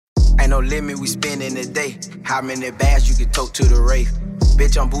no limit, we spend in a day. How many bags you can tote to the rave?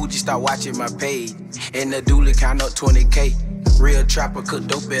 Bitch, I'm bougie, start watching my page. In the dually, count up 20K. Real trapper, cook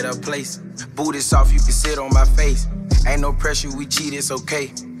dope at her place. Booty soft, you can sit on my face. Ain't no pressure, we cheat, it's okay.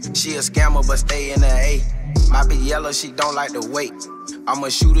 She a scammer, but stay in the A. My bitch yellow, she don't like to wait. I'm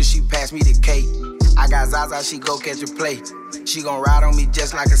a shooter, she pass me the K. I got Zaza, she go catch a play. She gon' ride on me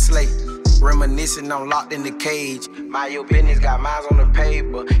just like a sleigh. Reminiscing, I'm locked in the cage. Mind your business, got mines on the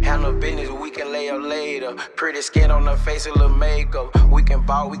paper. Handle business, we can lay up later. Pretty skin on her face, a little makeup. We can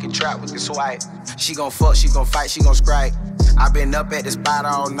ball, we can trap, we can swipe. She gon' fuck, she gon' fight, she gon' strike. I been up at the spot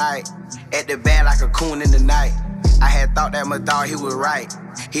all night. At the band like a coon in the night. I had thought that my dog, he was right.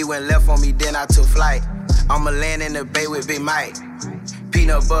 He went left on me, then I took flight. I'ma land in the bay with Big Mike.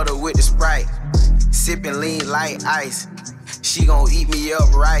 Peanut butter with the Sprite. Sippin' lean like ice. She gon' eat me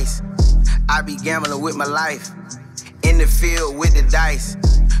up rice. I be gambling with my life. In the field with the dice.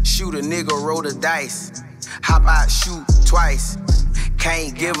 Shoot a nigga, roll the dice. Hop out, shoot twice.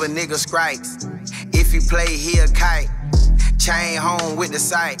 Can't give a nigga strikes. If he play, he a kite. Chain home with the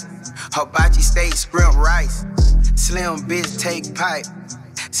sight. Hibachi steak, scrimp rice. Slim bitch take pipe.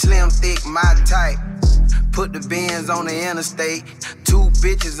 Slim thick, my type. Put the Buinezz on the interstate. 2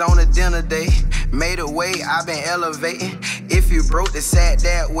 bitches on a dinner date. Made a way, I been elevating. If you broke the sack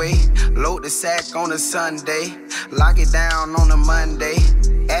that way, load the sack on a Sunday. Lock it down on a Monday.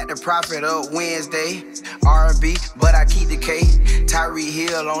 At the profit up Wednesday. R&B, but I keep the K. Tyree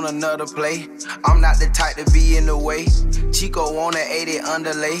Hill on another play. I'm not the type to be in the way. Chico on the 80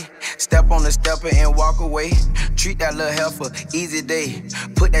 underlay. Step on the stepper and walk away. Treat that little heifer, easy day.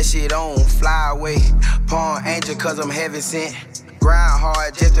 Put that shit on, fly away. Pawn angel cause I'm heaven sent. Grind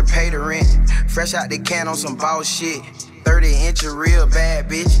hard just to pay the rent. Fresh out the can on some boss shit. 30-inch a real bad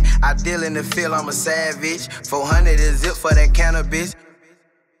bitch. I deal in the field, I'm a savage. 400 is zip for that cannabis.